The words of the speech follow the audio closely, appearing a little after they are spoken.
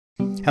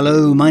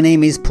Hello, my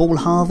name is Paul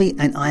Harvey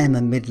and I am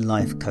a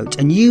midlife coach,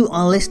 and you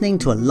are listening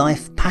to a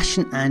life,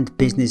 passion and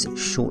business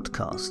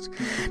shortcast.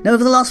 Now,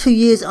 over the last few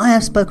years I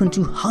have spoken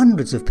to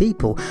hundreds of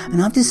people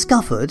and I've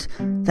discovered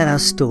that our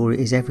story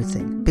is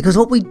everything, because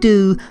what we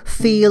do,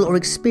 feel or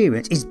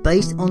experience is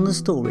based on the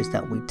stories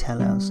that we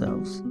tell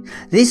ourselves.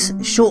 This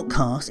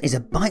shortcast is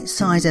a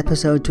bite-sized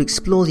episode to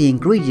explore the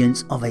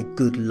ingredients of a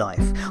good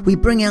life. We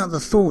bring out the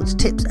thoughts,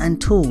 tips and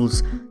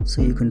tools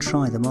so you can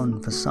try them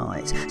on for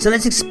size. So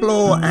let's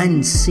explore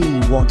and see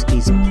what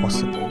is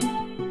possible.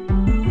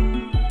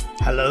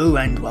 Hello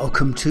and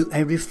welcome to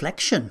a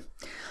reflection.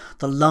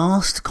 The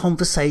last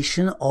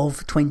conversation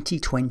of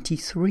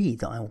 2023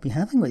 that I will be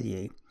having with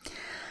you.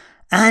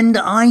 And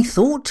I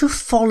thought to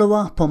follow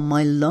up on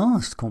my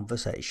last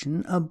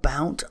conversation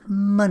about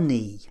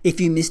money.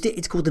 If you missed it,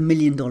 it's called the $1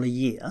 Million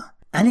Year.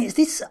 And it's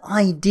this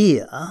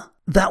idea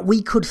that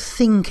we could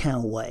think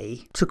our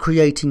way to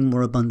creating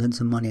more abundance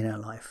and money in our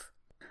life.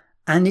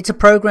 And it's a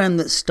program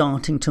that's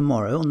starting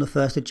tomorrow on the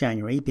 1st of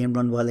January, being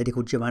run by a lady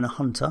called Joanna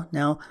Hunter.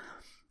 Now,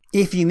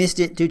 if you missed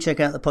it, do check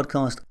out the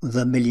podcast,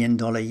 The $1 Million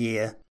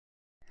Year.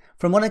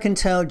 From what I can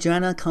tell,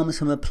 Joanna comes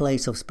from a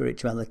place of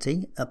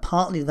spirituality,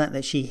 partly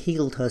that she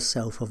healed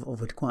herself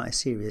of quite a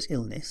serious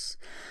illness.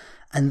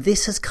 And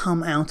this has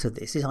come out of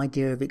this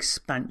idea of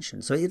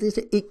expansion. So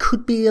it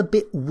could be a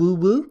bit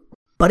woo-woo,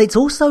 but it's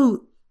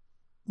also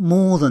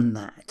more than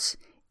that.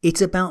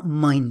 It's about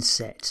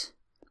mindset.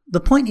 The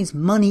point is,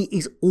 money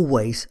is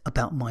always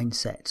about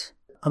mindset.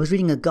 I was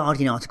reading a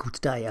Guardian article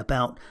today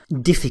about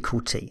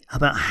difficulty,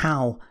 about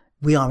how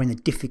we are in a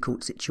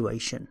difficult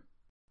situation.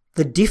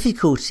 The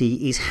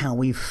difficulty is how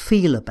we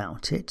feel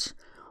about it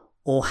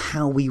or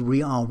how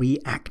we are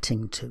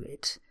reacting to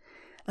it.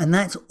 And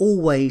that's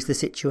always the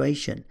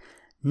situation.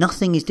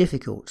 Nothing is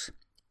difficult.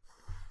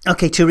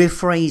 Okay, to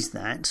rephrase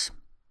that,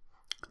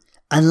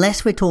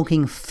 unless we're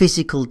talking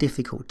physical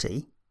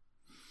difficulty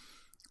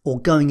or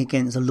going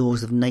against the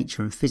laws of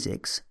nature and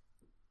physics,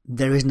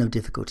 there is no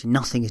difficulty.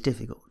 Nothing is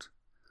difficult.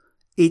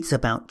 It's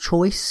about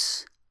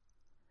choice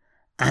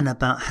and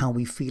about how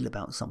we feel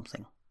about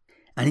something.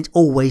 And it's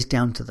always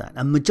down to that.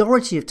 A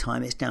majority of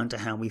time it's down to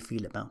how we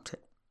feel about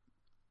it.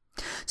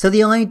 So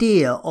the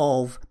idea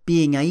of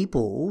being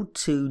able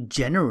to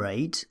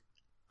generate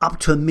up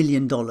to $1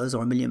 million or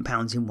 £1 million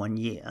in 1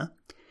 year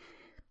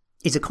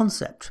is a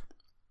concept.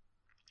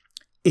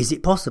 Is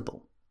it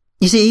possible?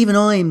 You see, even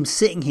I'm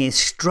sitting here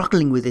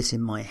struggling with this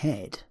in my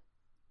head,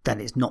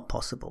 that it's not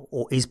possible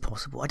or is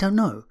possible. I don't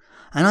know.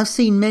 And I've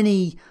seen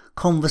many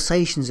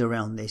conversations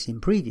around this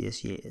in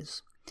previous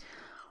years.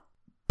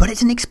 But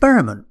it's an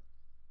experiment.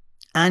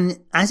 And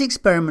as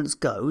experiments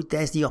go,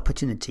 there's the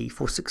opportunity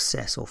for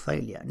success or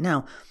failure.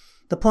 Now,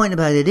 the point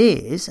about it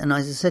is, and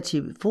as I said to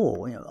you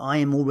before, I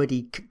am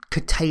already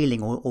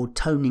curtailing or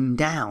toning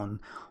down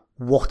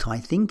what I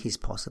think is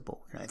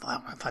possible.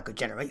 If I could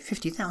generate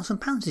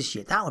 £50,000 this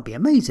year, that would be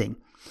amazing.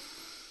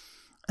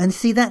 And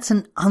see, that's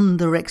an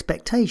under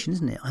expectation,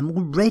 isn't it? I'm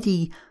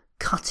already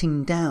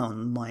cutting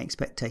down my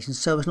expectations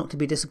so as not to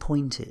be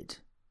disappointed.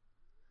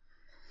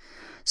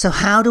 So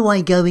how do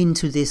I go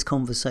into this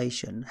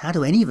conversation? How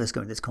do any of us go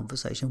into this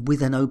conversation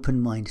with an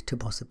open mind to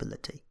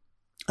possibility?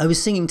 I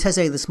was singing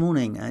Teze this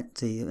morning at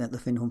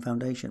the Findhorn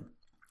Foundation,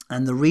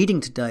 and the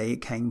reading today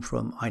came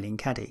from Eileen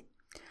Caddy.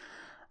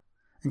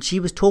 And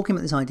she was talking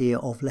about this idea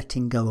of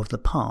letting go of the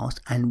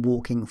past and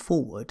walking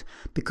forward,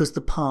 because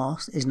the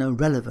past is no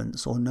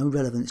relevance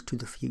to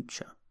the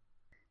future.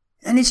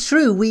 And it's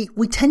true, we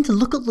tend to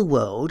look at the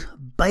world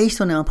based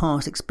on our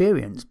past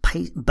experience,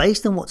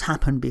 based on what's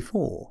happened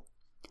before.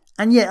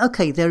 And yet,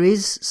 okay, there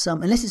is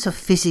some, unless it's a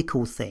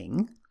physical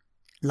thing,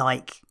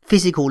 like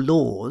physical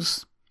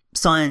laws,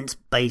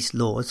 science-based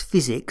laws,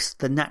 physics,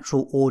 the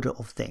natural order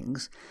of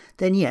things,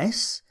 then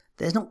yes,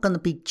 there's not going to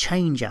be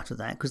change out of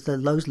that because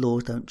those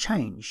laws don't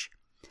change.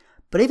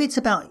 But if it's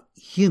about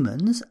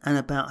humans and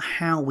about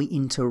how we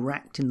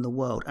interact in the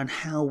world and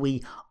how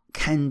we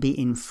can be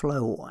in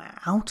flow or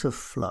out of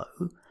flow,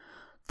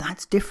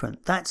 that's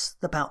different. That's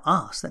about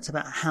us. That's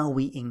about how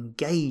we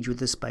engage with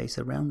the space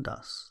around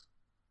us.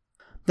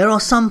 There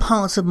are some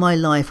parts of my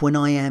life when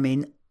I am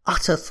in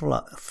utter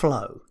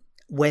flow,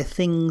 where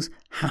things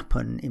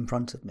happen in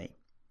front of me.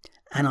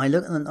 And I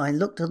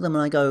looked at them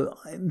and I go,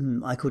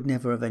 I could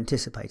never have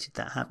anticipated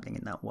that happening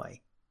in that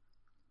way.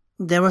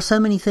 There are so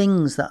many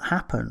things that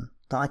happen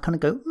that I kind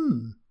of go,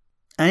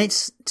 And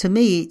to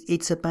me,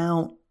 it's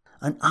about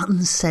an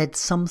unsaid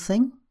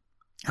something,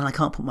 and I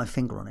can't put my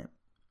finger on it.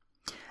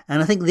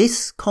 And I think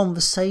this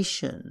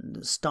conversation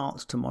that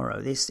starts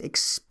tomorrow, this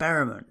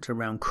experiment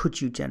around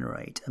could you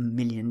generate $1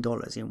 million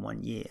in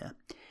 1 year,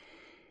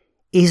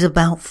 is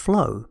about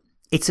flow.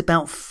 It's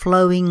about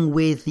flowing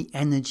with the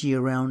energy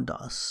around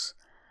us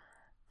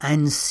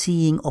and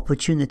seeing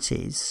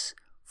opportunities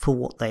for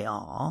what they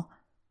are.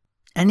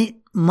 And it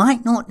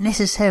might not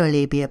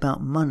necessarily be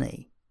about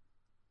money.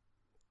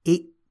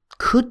 It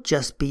could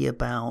just be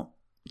about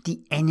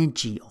the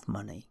energy of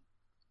money.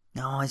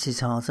 Now, this is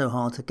so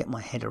hard to get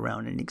my head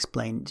around and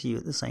explain it to you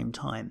at the same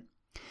time.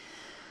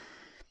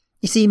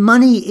 You see,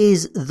 money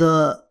is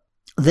the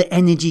the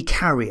energy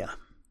carrier.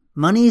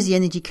 Money is the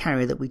energy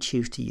carrier that we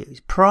choose to use.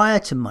 Prior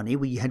to money,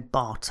 we had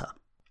barter,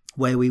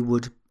 where we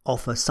would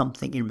offer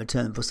something in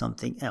return for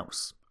something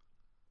else.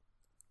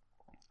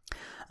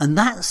 And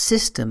that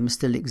system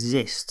still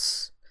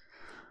exists.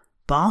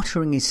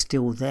 Bartering is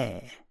still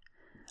there.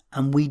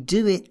 And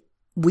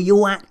we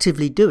all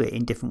actively do it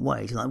in different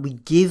ways. Like we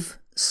give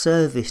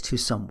service to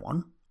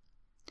someone,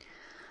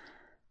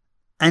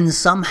 and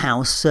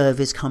somehow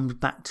service comes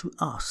back to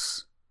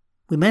us.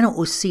 We may not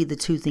always see the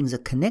two things are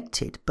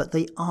connected, but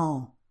they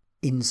are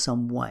in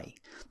some way.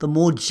 The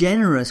more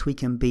generous we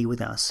can be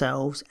with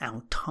ourselves,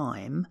 our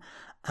time,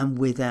 and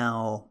with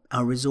our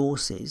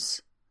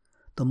resources,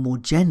 the more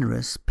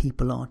generous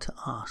people are to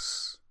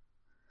us.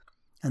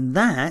 And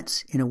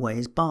that, in a way,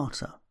 is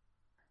barter.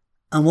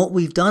 And what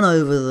we've done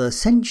over the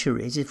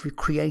centuries is we've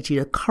created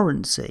a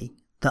currency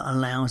that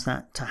allows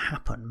that to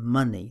happen,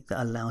 money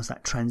that allows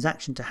that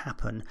transaction to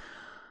happen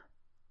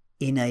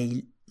in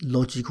a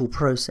logical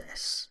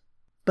process.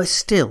 But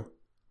still,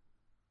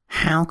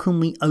 how can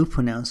we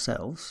open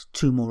ourselves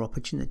to more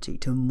opportunity,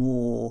 to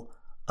more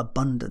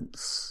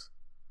abundance?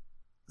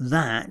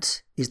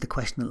 That is the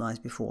question that lies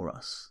before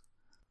us.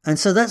 And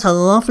so that's a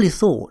lovely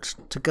thought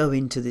to go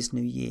into this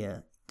new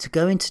year, to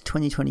go into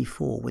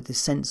 2024 with the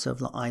sense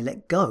of I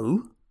let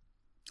go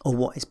of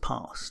what is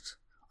past.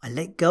 I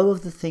let go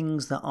of the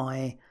things that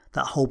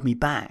hold me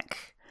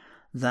back,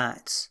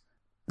 that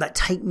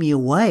take me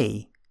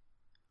away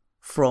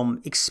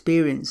from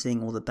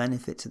experiencing all the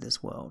benefits of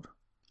this world.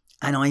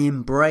 And I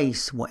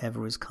embrace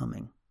whatever is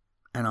coming.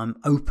 And I'm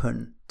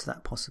open to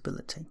that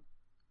possibility.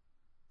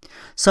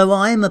 So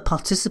I am a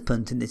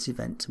participant in this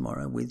event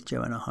tomorrow with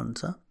Joanna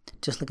Hunter,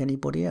 just like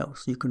anybody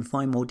else. You can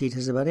find more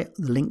details about it.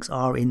 The links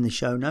are in the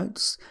show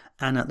notes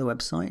and at the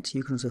website.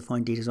 You can also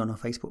find details on our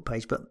Facebook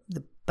page. But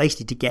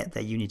basically to get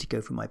there, you need to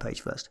go through my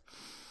page first.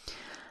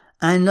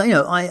 And,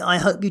 I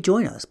hope you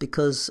join us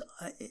because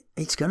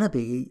it's going to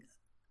be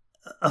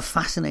a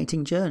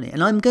fascinating journey.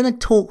 And I'm going to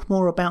talk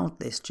more about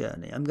this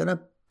journey. I'm going to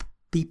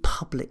be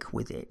public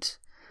with it,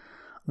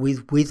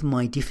 with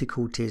my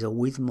difficulties or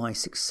with my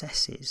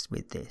successes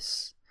with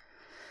this.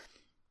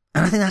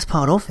 And I think that's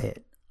part of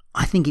it.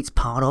 I think it's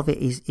part of it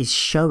is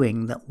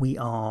showing that we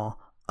are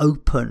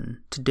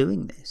open to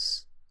doing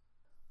this.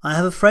 I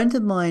have a friend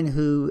of mine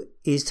who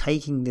is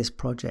taking this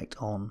project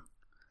on.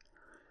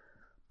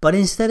 But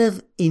instead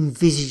of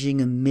envisaging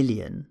 1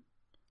 million,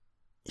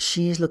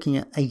 she is looking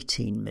at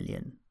 18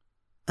 million.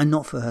 And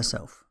not for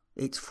herself.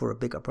 It's for a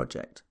bigger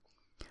project.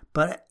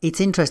 But it's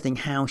interesting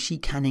how she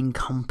can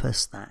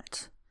encompass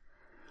that.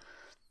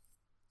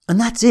 And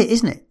that's it,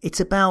 isn't it? It's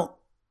about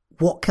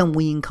what can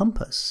we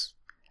encompass?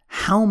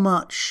 How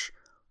much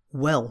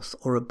wealth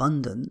or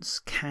abundance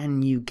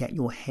can you get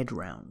your head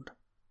round?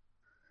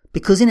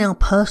 Because in our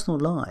personal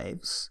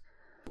lives,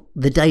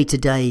 the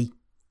day-to-day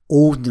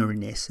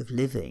ordinariness of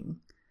living,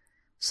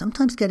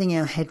 sometimes getting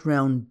our head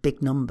round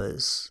big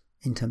numbers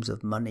in terms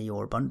of money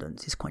or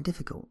abundance is quite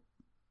difficult.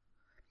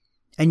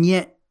 And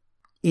yet,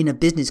 in a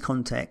business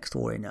context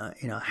or in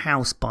a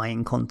house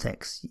buying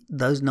context,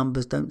 those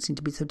numbers don't seem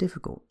to be so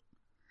difficult.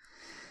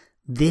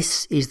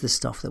 This is the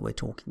stuff that we're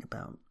talking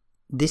about.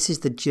 This is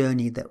the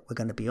journey that we're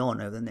going to be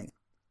on over the next.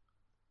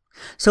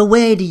 So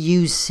where do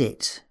you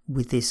sit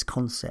with this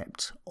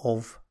concept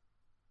of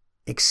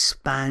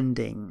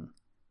expanding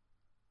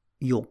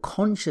your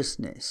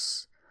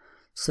consciousness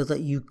so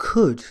that you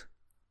could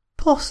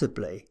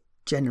possibly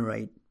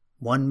generate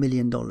 $1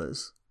 million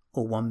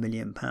or £1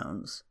 million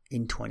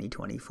in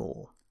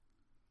 2024.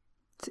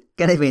 It's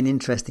going to be an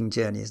interesting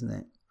journey, isn't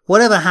it?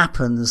 Whatever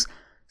happens,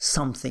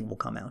 something will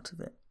come out of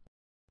it.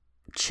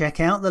 Check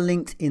out the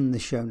link in the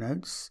show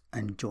notes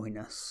and join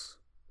us.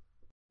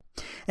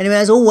 Anyway,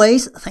 as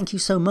always, thank you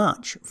so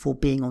much for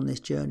being on this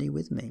journey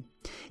with me.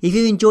 If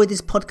you enjoyed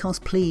this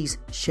podcast, please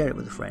share it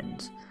with a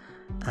friend.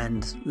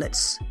 And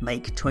let's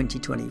make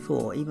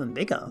 2024 even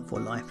bigger for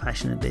life,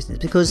 passion and business.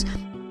 Because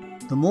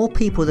the more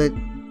people that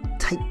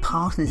take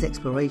part in this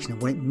exploration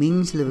of what it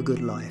means to live a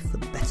good life, the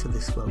better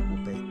this world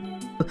will be.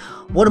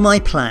 What are my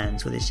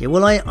plans for this year?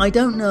 Well, I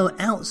don't know.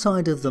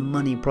 Outside of the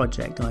money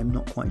project, I'm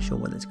not quite sure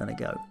where it's going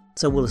to go.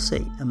 So we'll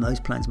see, and those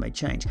plans may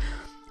change.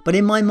 But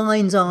in my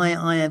mind's eye,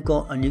 I have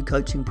got a new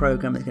coaching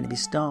program that's going to be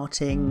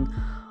starting.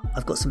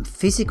 I've got some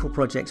physical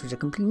projects which are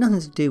completely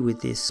nothing to do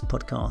with this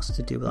podcast,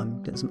 to do with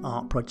I'm doing some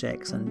art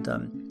projects and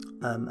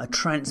a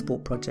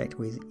transport project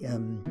with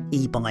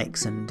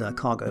e-bikes and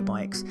cargo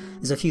bikes.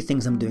 There's a few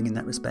things I'm doing in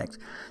that respect.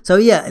 So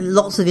yeah,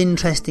 lots of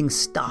interesting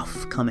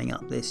stuff coming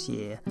up this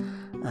year,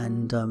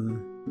 and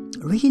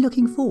really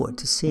looking forward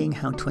to seeing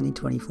how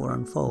 2024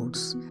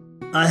 unfolds.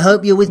 I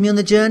hope you're with me on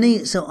the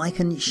journey so I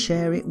can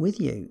share it with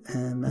you.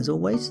 As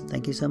always,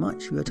 thank you so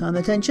much for your time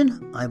and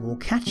attention. I will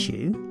catch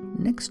you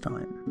next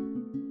time.